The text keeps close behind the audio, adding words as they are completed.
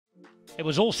It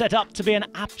was all set up to be an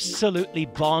absolutely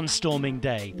barnstorming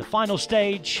day. The final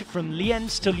stage from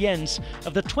Lienz to Lienz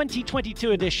of the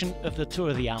 2022 edition of the Tour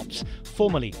of the Alps,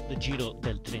 formerly the Giro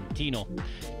del Trentino.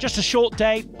 Just a short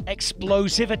day,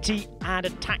 explosivity and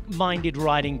attack-minded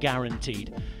riding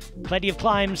guaranteed. Plenty of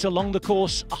climbs along the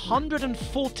course,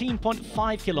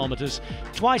 114.5 kilometres,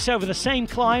 twice over the same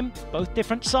climb, both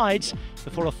different sides,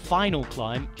 before a final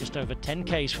climb just over 10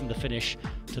 k's from the finish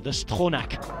to the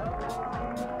Stronach.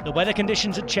 The weather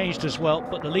conditions had changed as well,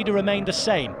 but the leader remained the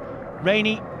same.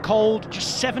 Rainy, cold,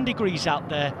 just 7 degrees out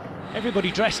there.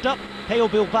 Everybody dressed up.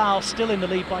 Pello Bilbao still in the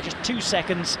lead by just 2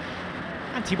 seconds.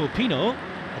 And Thibaut Pinot,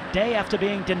 a day after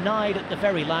being denied at the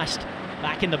very last,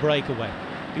 back in the breakaway.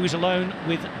 He was alone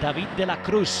with David de la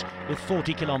Cruz with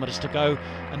 40 kilometres to go.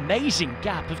 Amazing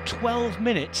gap of 12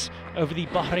 minutes over the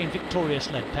Bahrain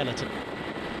Victorious-led peloton.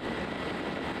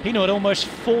 Pinot had almost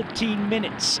 14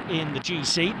 minutes in the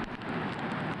GC.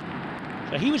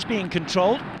 So he was being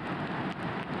controlled. And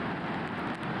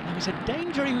there was a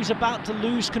danger he was about to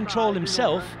lose control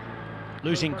himself,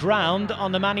 losing ground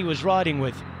on the man he was riding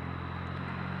with.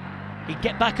 He'd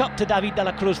get back up to David de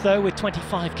la Cruz though with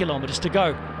 25 kilometres to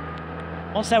go.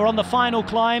 Once they were on the final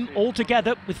climb, all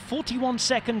together with 41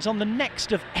 seconds on the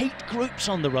next of 8 groups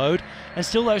on the road, and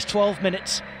still those 12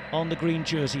 minutes on the green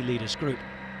jersey leaders group.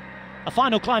 A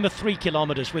final climb of 3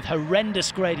 kilometres with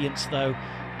horrendous gradients though,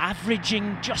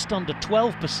 averaging just under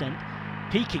 12%,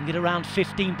 peaking at around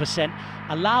 15%,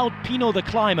 allowed Pinot the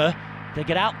climber to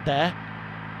get out there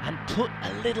and put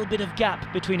a little bit of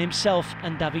gap between himself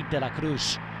and David de la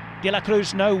Cruz. De la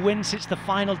Cruz no win since the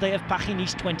final day of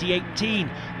Paris-Nice 2018,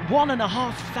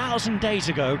 1,500 days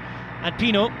ago, and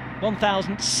Pinot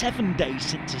 1,007 days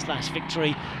since his last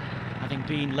victory, having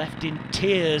been left in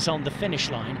tears on the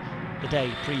finish line the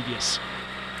day previous.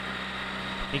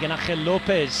 Miguel Ángel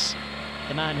López,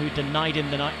 the man who denied him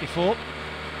the night before,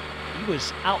 he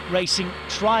was out racing,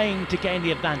 trying to gain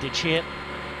the advantage here.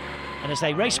 And as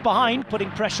they raced behind,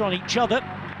 putting pressure on each other,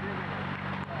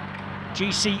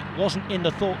 GC wasn't in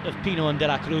the thought of Pinot and de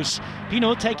la Cruz.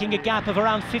 Pinot taking a gap of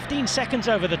around 15 seconds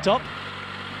over the top.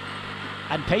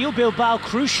 And Pello Bilbao,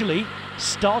 crucially,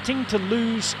 starting to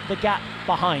lose the gap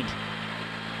behind.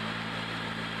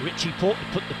 Richie Porte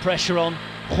put the pressure on.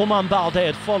 Romain Bardet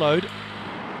had followed.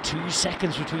 2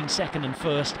 seconds between second and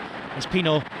first as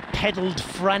Pinot pedalled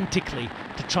frantically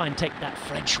to try and take that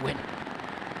French win.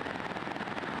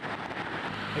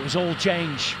 It was all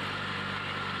change.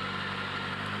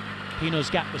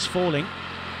 Pinot's gap was falling.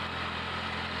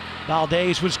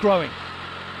 Bardet's was growing.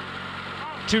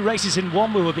 2 races in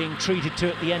one we were being treated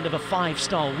to at the end of a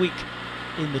 5-star week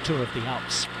in the Tour of the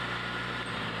Alps.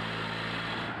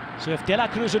 So if de la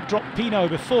Cruz had dropped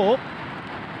Pinot before,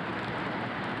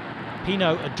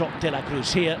 Pinot had dropped de la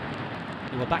Cruz here.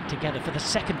 They were back together for the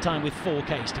second time with 4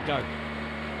 k's to go.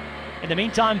 In the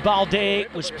meantime,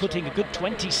 Bardet was putting a good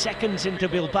 20 seconds into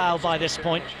Bilbao by this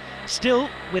point, still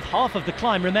with half of the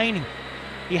climb remaining.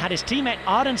 He had his teammate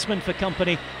Arendsman for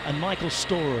company and Michael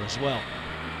Storer as well.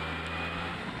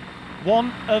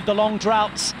 One of the long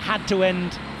droughts had to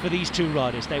end for these 2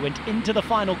 riders. They went into the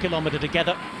final kilometre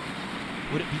together.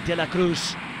 Would it be de la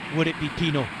Cruz? Would it be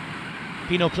Pinot?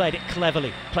 Pinot played it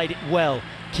cleverly, played it well,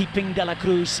 keeping de la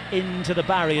Cruz into the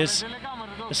barriers.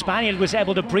 The Spaniard was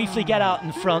able to briefly get out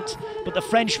in front, but the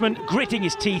Frenchman gritting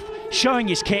his teeth, showing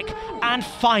his kick, and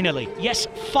finally, yes,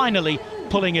 finally,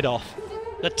 pulling it off.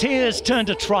 The tears turned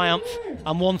to triumph,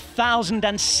 and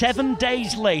 1,007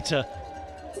 days later,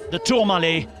 the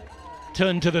Tourmalet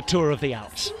turned to the Tour of the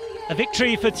Alps. A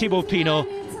victory for Thibaut Pinot,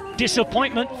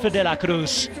 disappointment for de la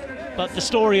Cruz, but the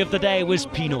story of the day was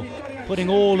Pinot, putting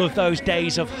all of those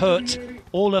days of hurt,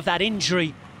 all of that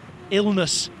injury,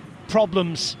 illness,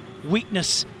 problems,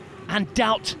 weakness and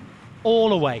doubt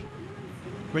all away,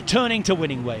 returning to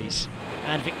winning ways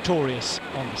and victorious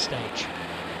on the stage.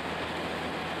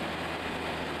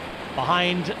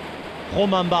 Behind,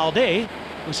 Romain Bardet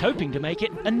was hoping to make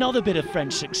it another bit of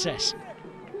French success.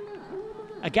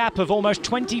 A gap of almost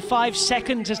 25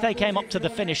 seconds as they came up to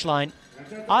the finish line.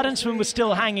 Arendsman was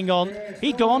still hanging on.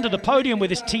 He'd go onto the podium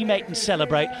with his teammate and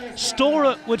celebrate.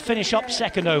 Storer would finish up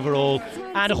second overall.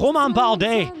 And Romain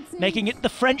Bardet making it the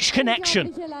French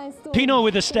connection. Pinot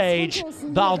with the stage.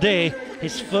 Bardet,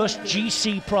 his first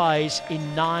GC prize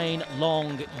in 9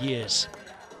 long years.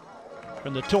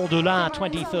 From the Tour du Lin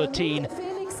 2013 to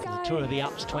the Tour of the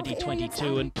Alps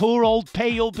 2022. And poor old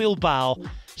Pello Bilbao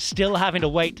still having to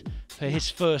wait for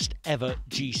his first ever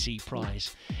GC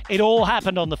prize. It all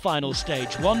happened on the final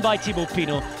stage, won by Thibaut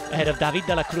Pinot ahead of David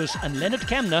de la Cruz and Lennart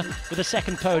Kemna with the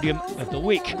second podium of the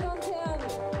week.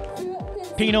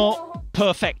 Pinot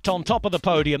perfect on top of the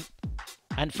podium,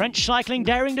 And French cycling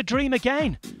daring to dream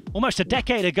again. Almost a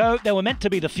decade ago, they were meant to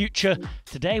be the future.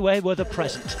 Today, we were the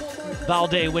present.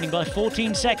 Bardet winning by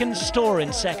 14 seconds, Storr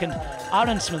in second,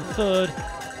 Arensman third,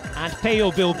 and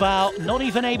Pello Bilbao not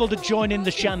even able to join in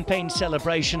the champagne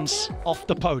celebrations off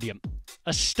the podium.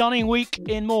 A stunning week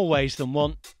in more ways than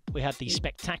one. We had the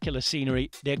spectacular scenery,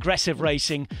 the aggressive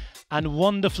racing, and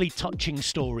wonderfully touching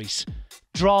stories.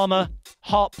 Drama,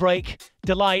 heartbreak,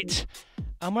 delight,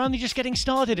 and we're only just getting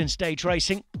started in stage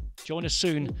racing. Join us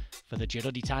soon for the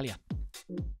Giro d'Italia.